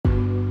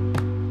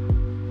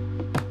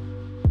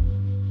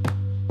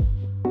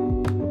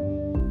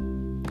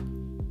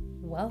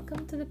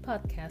to the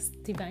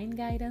podcast Divine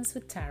Guidance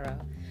with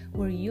Tarot,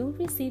 where you'll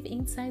receive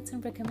insights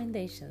and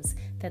recommendations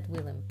that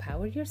will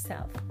empower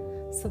yourself,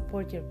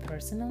 support your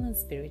personal and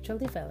spiritual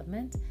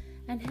development,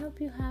 and help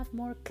you have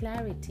more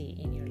clarity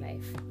in your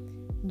life.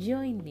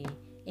 Join me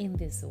in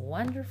this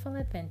wonderful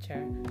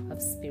adventure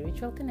of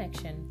spiritual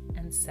connection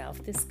and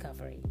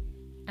self-discovery.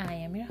 I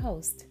am your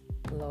host,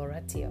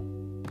 Laura Teo.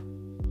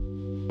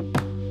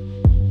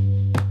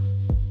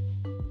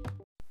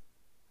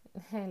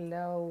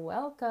 Hello,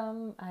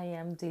 welcome. I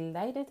am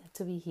delighted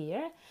to be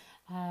here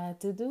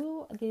to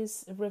do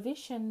this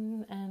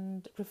revision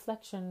and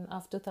reflection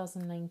of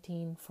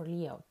 2019 for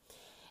Leo.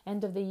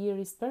 End of the year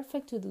is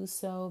perfect to do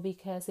so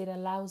because it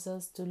allows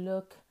us to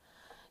look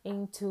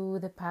into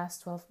the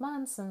past 12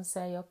 months and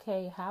say,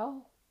 okay,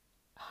 how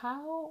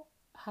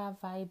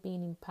have I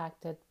been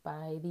impacted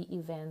by the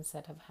events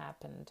that have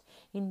happened?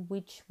 In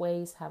which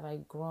ways have I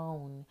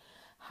grown?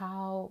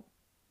 How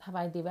have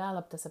I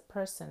developed as a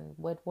person?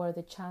 What were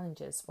the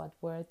challenges? What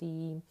were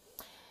the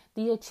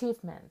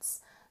achievements?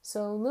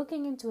 So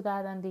looking into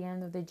that at the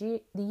end of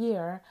the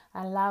year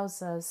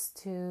allows us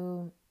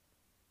to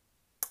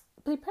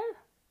prepare.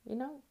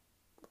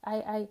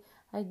 I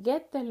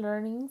get the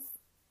learnings.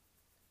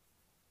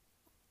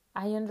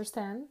 I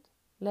understand.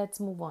 Let's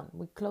move on.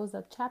 We close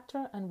that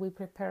chapter and we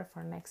prepare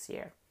for next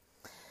year.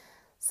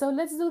 So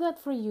let's do that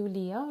for you,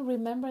 Leo.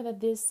 Remember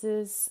that this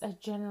is a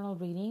general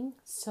reading,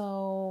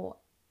 so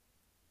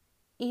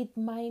it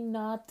might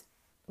not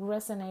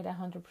resonate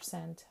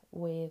 100%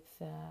 with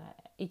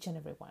each and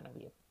every one of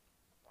you.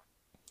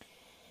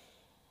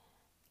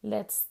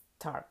 Let's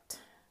start.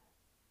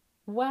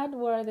 What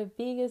were the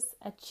biggest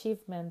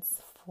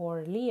achievements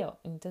for Leo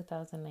in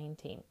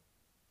 2019?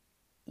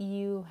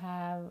 You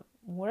have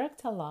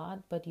worked a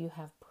lot, but you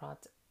have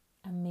brought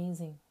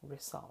amazing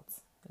results,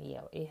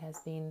 Leo. It has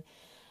been,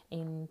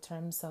 in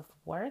terms of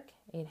work,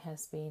 it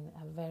has been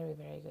a very,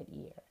 very good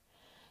year.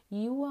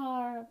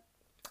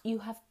 You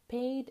have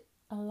paid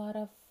a lot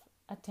of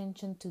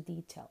attention to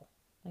detail,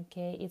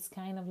 okay? It's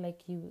kind of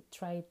like you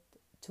tried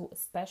to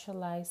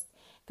specialize.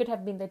 Could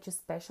have been that you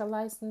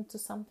specialized into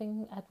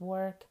something at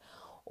work,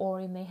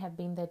 or it may have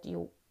been that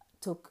you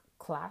took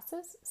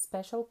classes,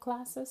 special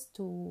classes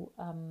to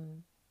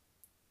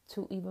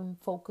even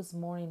focus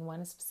more in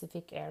one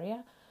specific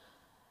area.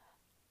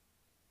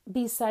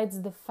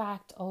 Besides the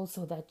fact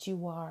also that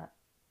you are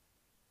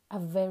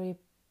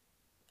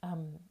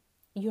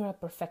you're a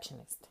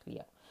perfectionist,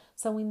 Leo.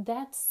 So in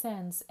that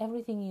sense,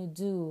 everything you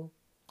do,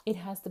 it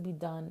has to be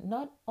done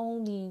not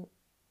only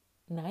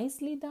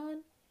nicely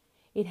done,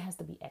 it has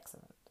to be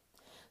excellent.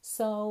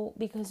 So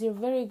because you're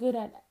very good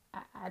at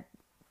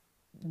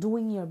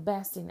doing your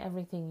best in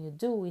everything you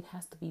do, it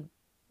has to be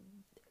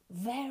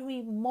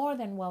very more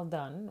than well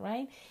done,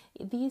 right?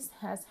 This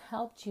has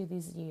helped you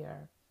this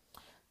year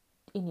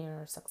in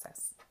your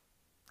success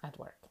at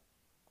work.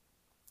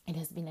 It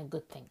has been a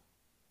good thing,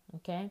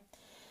 okay?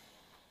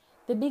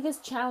 The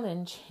biggest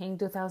challenge in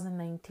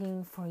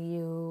 2019 for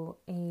you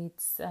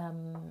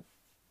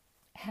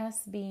has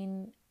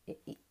been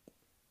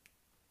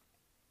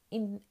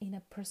in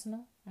a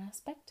personal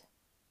aspect.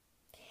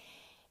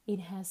 It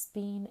has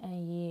been a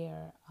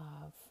year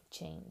of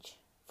change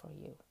for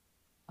you,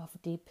 of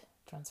deep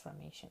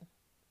transformation.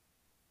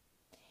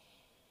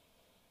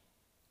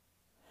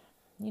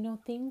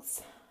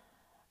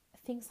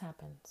 Things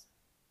happen.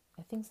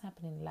 Things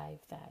happen in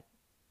life that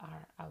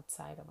are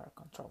outside of our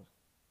control.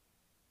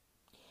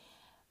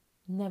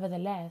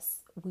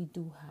 Nevertheless, we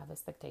do have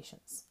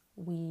expectations.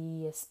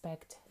 We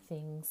expect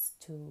things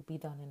to be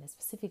done in a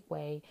specific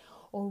way,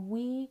 or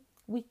we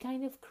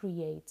kind of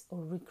create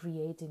or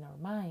recreate in our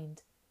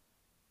mind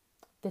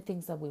the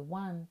things that we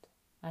want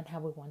and how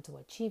we want to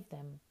achieve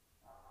them.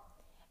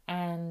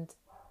 And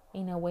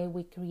in a way,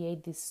 we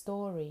create this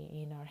story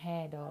in our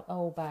head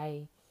of,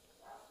 by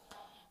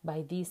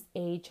this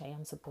age, I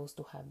am supposed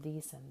to have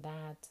this and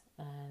that,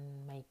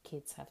 and my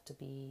kids have to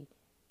be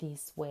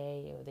this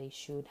way, or they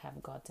should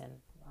have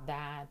gotten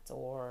that,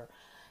 or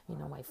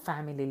my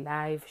family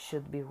life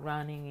should be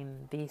running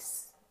in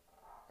this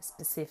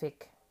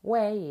specific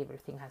way.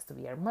 Everything has to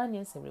be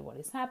harmonious,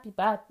 everybody's happy,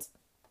 but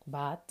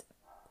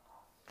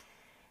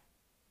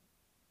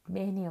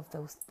many of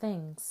those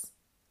things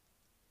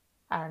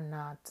are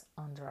not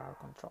under our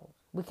control.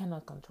 We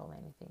cannot control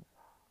anything,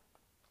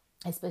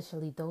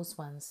 especially those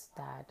ones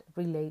that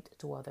relate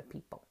to other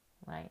people,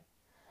 right?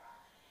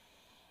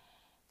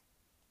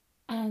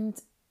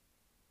 And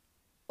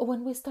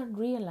when we start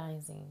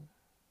realizing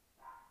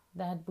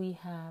that we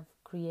have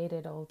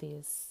created all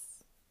this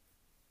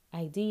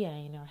idea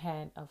in our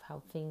head of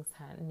how things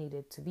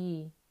needed to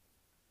be,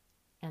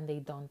 and they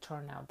don't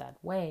turn out that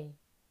way,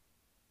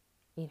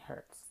 it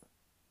hurts.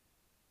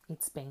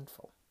 It's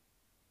painful.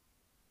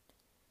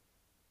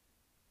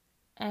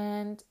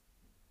 And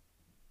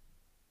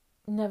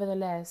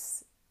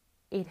nevertheless,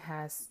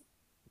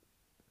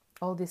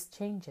 all these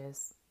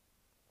changes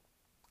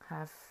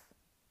have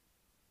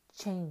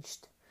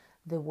changed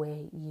the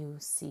way you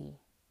see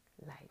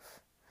life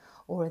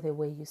or the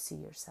way you see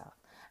yourself.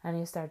 And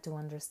you start to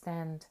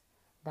understand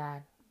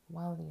that,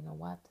 well, you know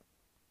what?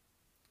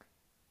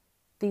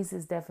 this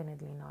is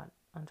definitely not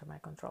under my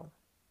control.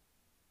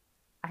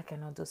 I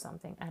cannot do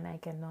something, and I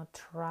cannot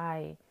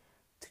try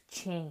to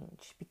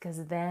change,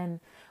 because then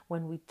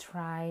when we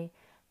try,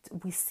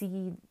 we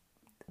see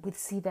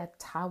that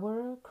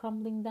tower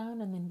crumbling down,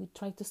 and then we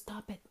try to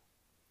stop it,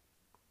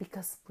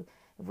 because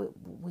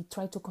we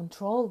try to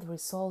control the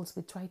results.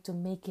 We try to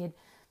make it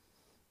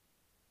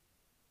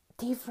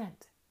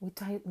different. We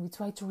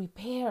try to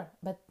repair,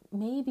 but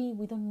maybe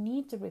we don't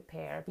need to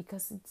repair,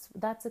 because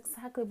that's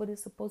exactly what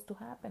is supposed to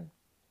happen.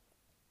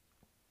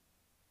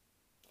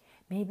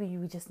 Maybe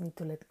we just need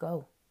to let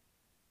go.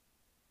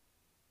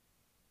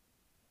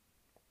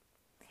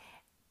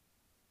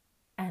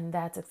 And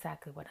that's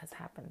exactly what has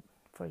happened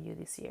for you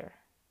this year.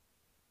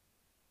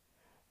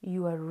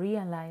 You are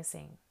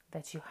realizing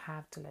that you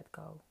have to let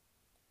go.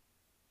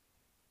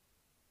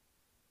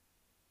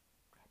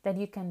 That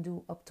you can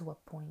do up to a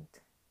point.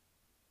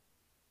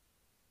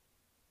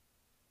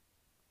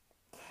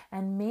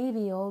 And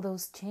maybe all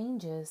those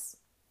changes,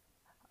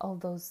 all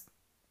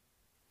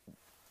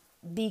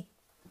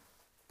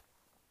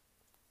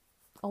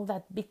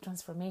that big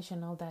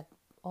transformation, all that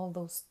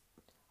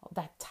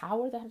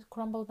tower that had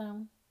crumbled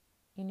down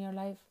in your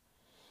life,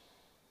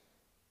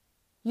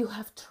 you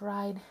have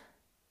tried.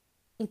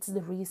 It's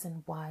the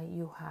reason why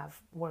you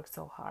have worked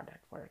so hard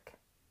at work.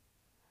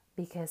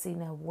 Because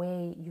in a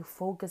way, you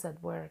focus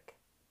at work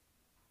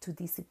to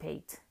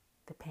dissipate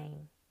the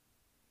pain.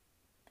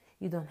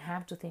 You don't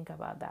have to think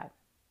about that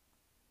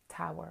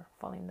tower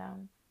falling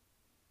down.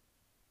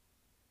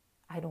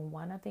 I don't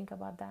want to think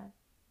about that.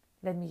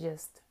 Let me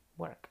just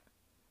work.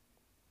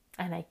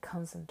 And I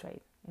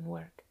concentrate and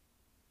work.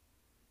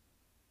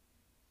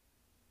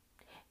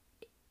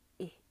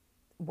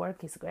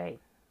 Work is great,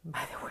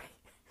 by the way.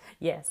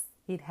 Yes,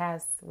 it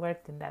has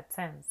worked in that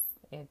sense.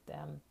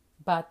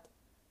 But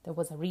there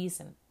was a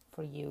reason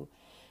for you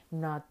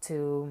not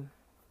to,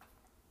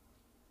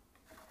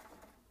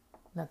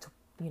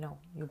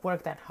 you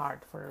work that hard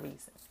for a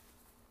reason.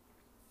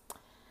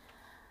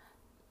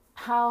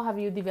 How have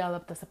you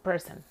developed as a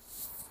person?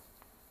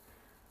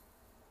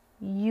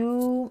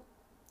 You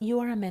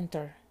are a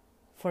mentor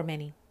for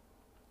many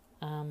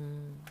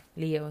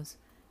Leos.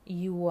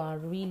 You are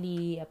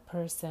really a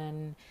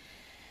person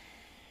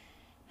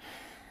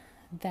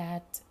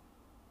that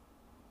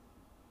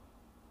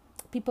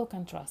people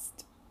can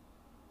trust.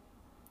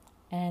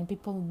 And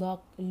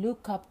people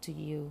look up to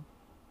you.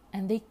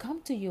 And they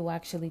come to you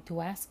actually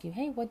to ask you,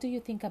 hey, what do you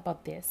think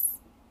about this?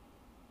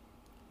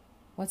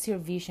 What's your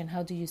vision?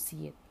 How do you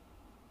see it?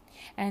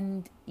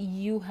 And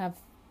you have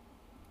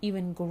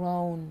even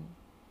grown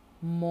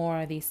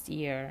more this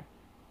year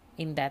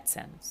in that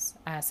sense,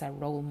 as a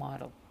role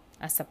model,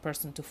 as a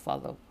person to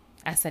follow,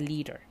 as a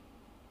leader.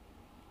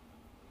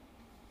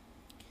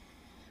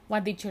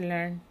 What did you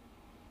learn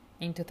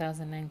in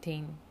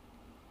 2019?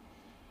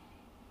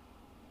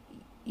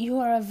 You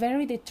are a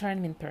very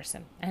determined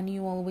person, and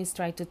you always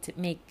try to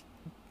make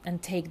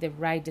and take the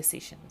right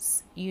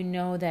decisions. You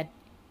know that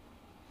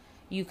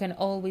you can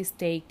always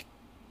take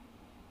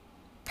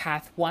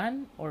path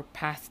 1 or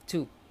path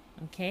 2,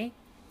 okay?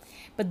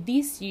 But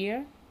this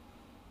year,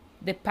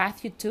 the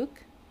path you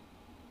took,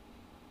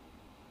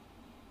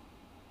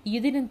 you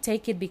didn't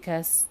take it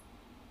because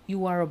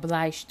you are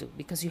obliged to,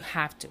 because you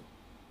have to.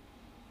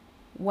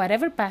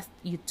 Whatever path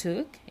you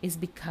took is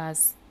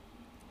because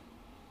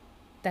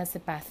that's the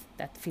path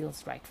that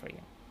feels right for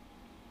you.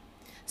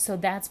 So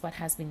that's what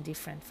has been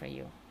different for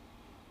you,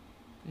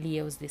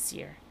 Leos, this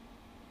year.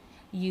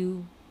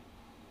 You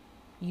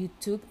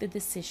took the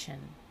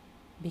decision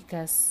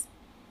because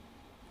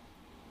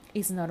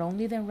it's not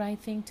only the right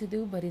thing to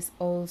do, but it's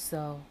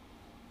also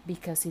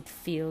because it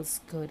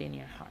feels good in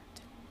your heart.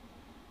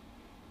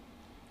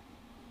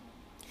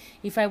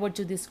 If I were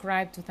to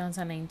describe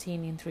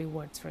 2019 in 3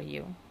 words for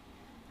you,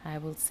 I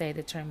will say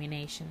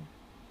determination,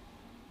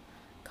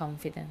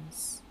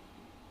 confidence,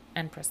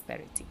 and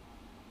prosperity.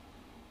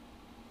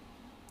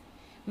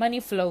 Money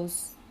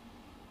flows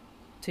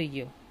to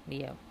you,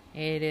 Leo.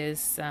 It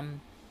is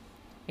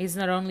it's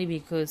not only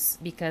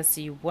because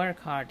you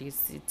work hard.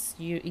 It's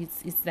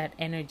that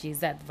energy, it's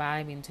that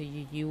vibe into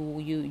you.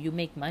 You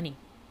make money.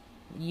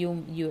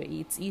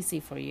 It's easy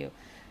for you.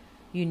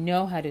 You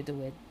know how to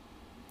do it.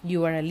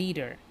 You are a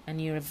leader,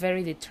 and you're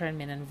very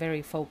determined and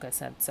very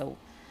focused. So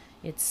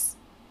it's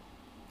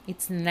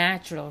a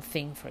natural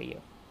thing for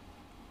you.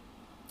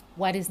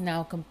 What is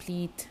now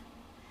complete?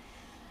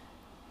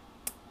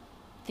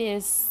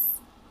 This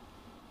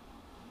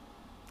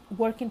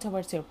working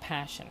towards your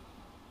passion.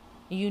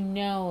 You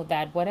know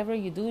that whatever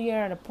you do,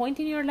 you're at a point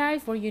in your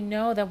life where you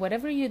know that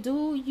whatever you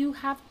do, you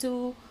have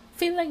to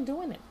feel like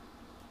doing it.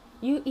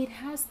 You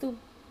have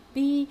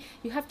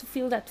to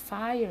feel that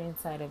fire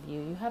inside of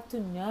you. You have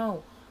to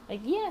know, like,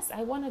 yes,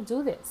 I want to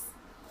do this.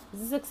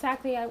 This is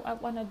exactly, I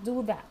want to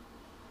do that.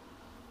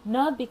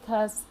 Not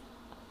because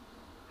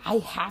I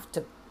have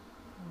to.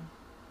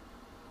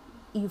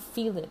 You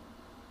feel it,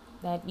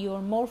 that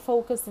you're more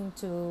focused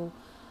into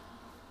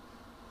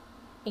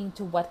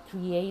what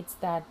creates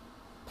that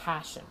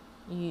passion.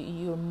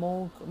 You're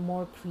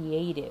more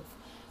creative.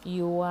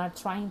 You are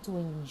trying to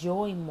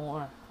enjoy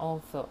more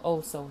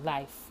also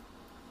life.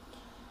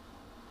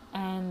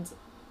 And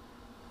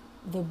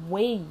the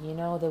way,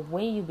 the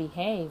way you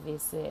behave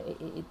is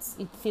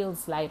it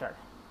feels lighter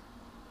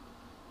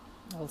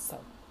also.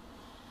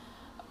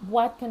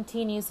 What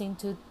continues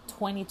into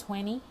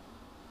 2020?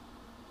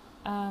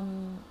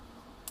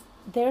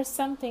 There's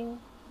something,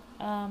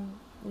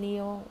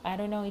 Leo, I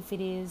don't know if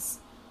it is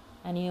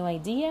a new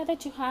idea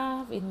that you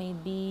have. It may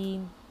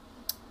be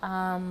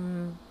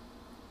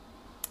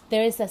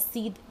there is a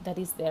seed that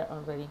is there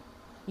already.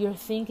 You're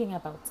thinking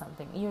about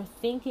something. You're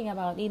thinking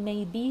about, it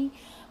may be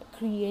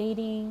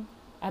creating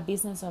a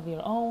business of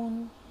your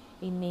own.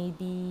 It may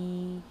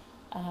be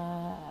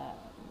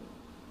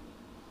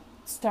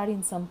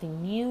starting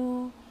something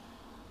new,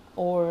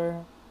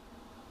 or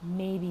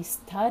maybe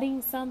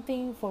studying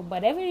something. For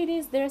whatever it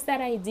is, there's that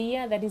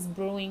idea that is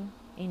brewing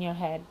in your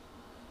head.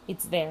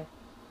 It's there.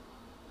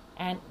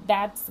 And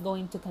that's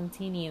going to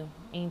continue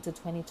into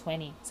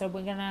 2020. So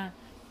we're going to,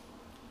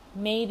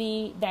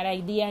 maybe that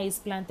idea is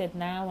planted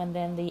now, and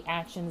then the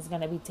action is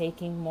going to be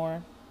taking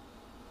more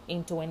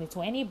in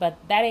 2020. But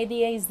that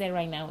idea is there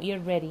right now. You're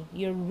ready.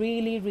 You're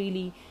really,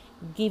 really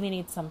giving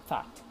it some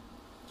thought.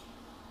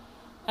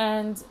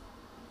 And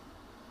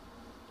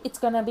it's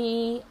going to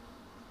be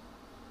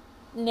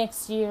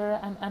next year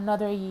and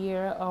another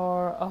year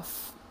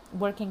of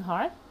working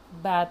hard,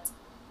 but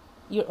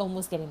you're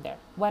almost getting there.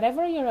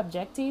 Whatever your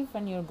objective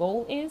and your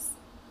goal is,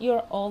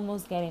 you're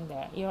almost getting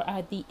there. You're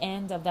at the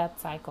end of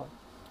that cycle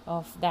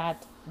of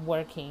that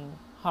working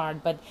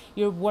hard, but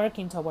you're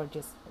working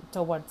towards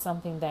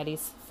something that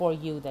is for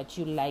you, that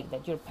you like,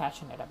 that you're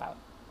passionate about.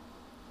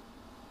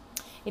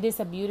 It has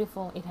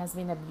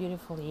been a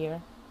beautiful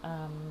year.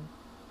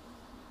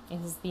 It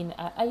has been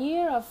a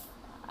year of,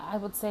 I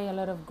would say, a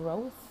lot of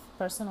growth,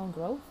 personal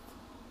growth,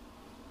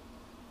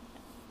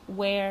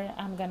 where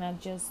I'm gonna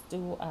just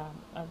do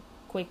a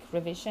quick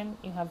revision.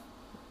 You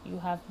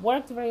have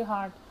worked very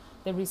hard.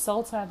 The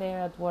results are there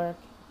at work.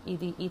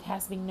 It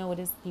has been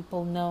noticed.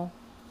 People know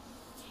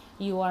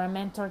you are a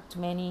mentor to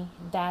many,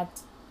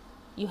 that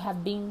you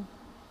have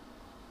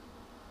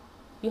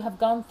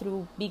gone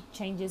through big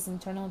changes,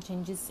 internal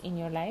changes in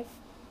your life,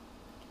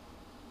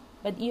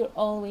 but you're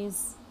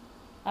always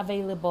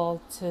available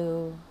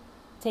to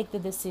take the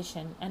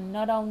decision. And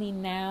not only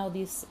now,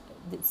 this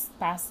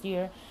past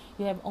year,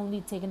 you have only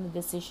taken the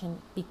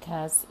decision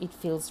because it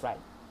feels right,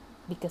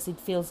 because it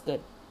feels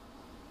good,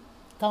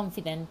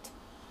 confident,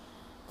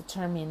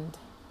 determined.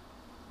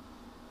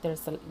 There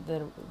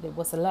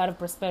was a lot of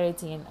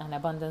prosperity and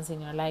abundance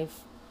in your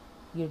life.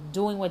 You're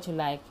doing what you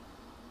like.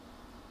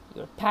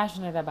 You're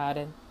passionate about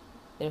it.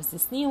 There's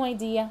this new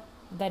idea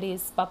that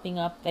is popping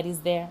up, that is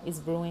there, is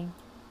brewing.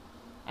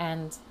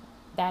 And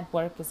that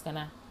work is going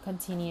to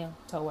continue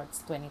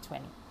towards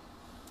 2020.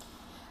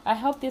 I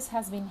hope this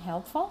has been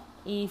helpful.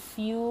 If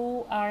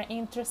you are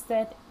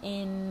interested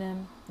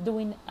in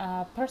doing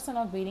a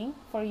personal reading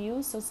for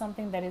you, so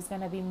something that is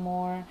going to be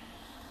more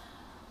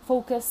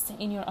focused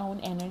in your own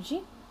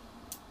energy,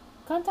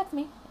 contact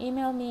me.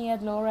 Email me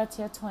at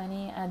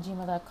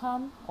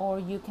lauratia20@gmail.com, or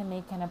you can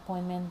make an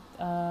appointment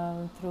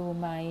through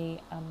my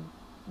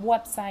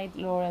website,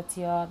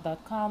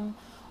 lauratia.com,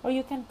 or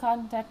you can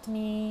contact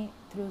me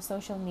through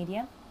social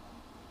media: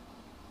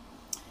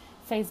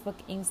 Facebook,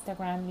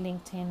 Instagram,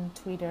 LinkedIn,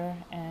 Twitter,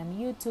 and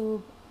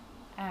YouTube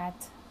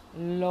at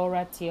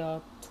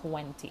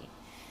lauratia20.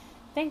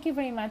 Thank you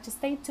very much.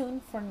 Stay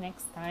tuned for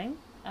next time.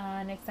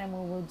 Next time we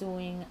will be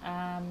doing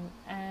a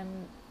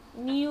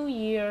New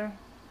Year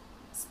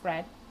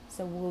spread.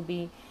 So we'll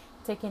be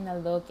taking a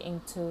look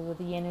into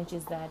the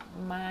energies that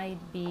might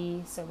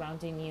be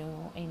surrounding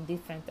you in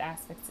different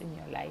aspects in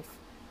your life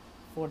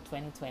for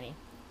 2020.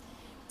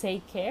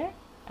 Take care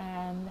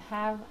and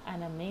have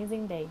an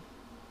amazing day.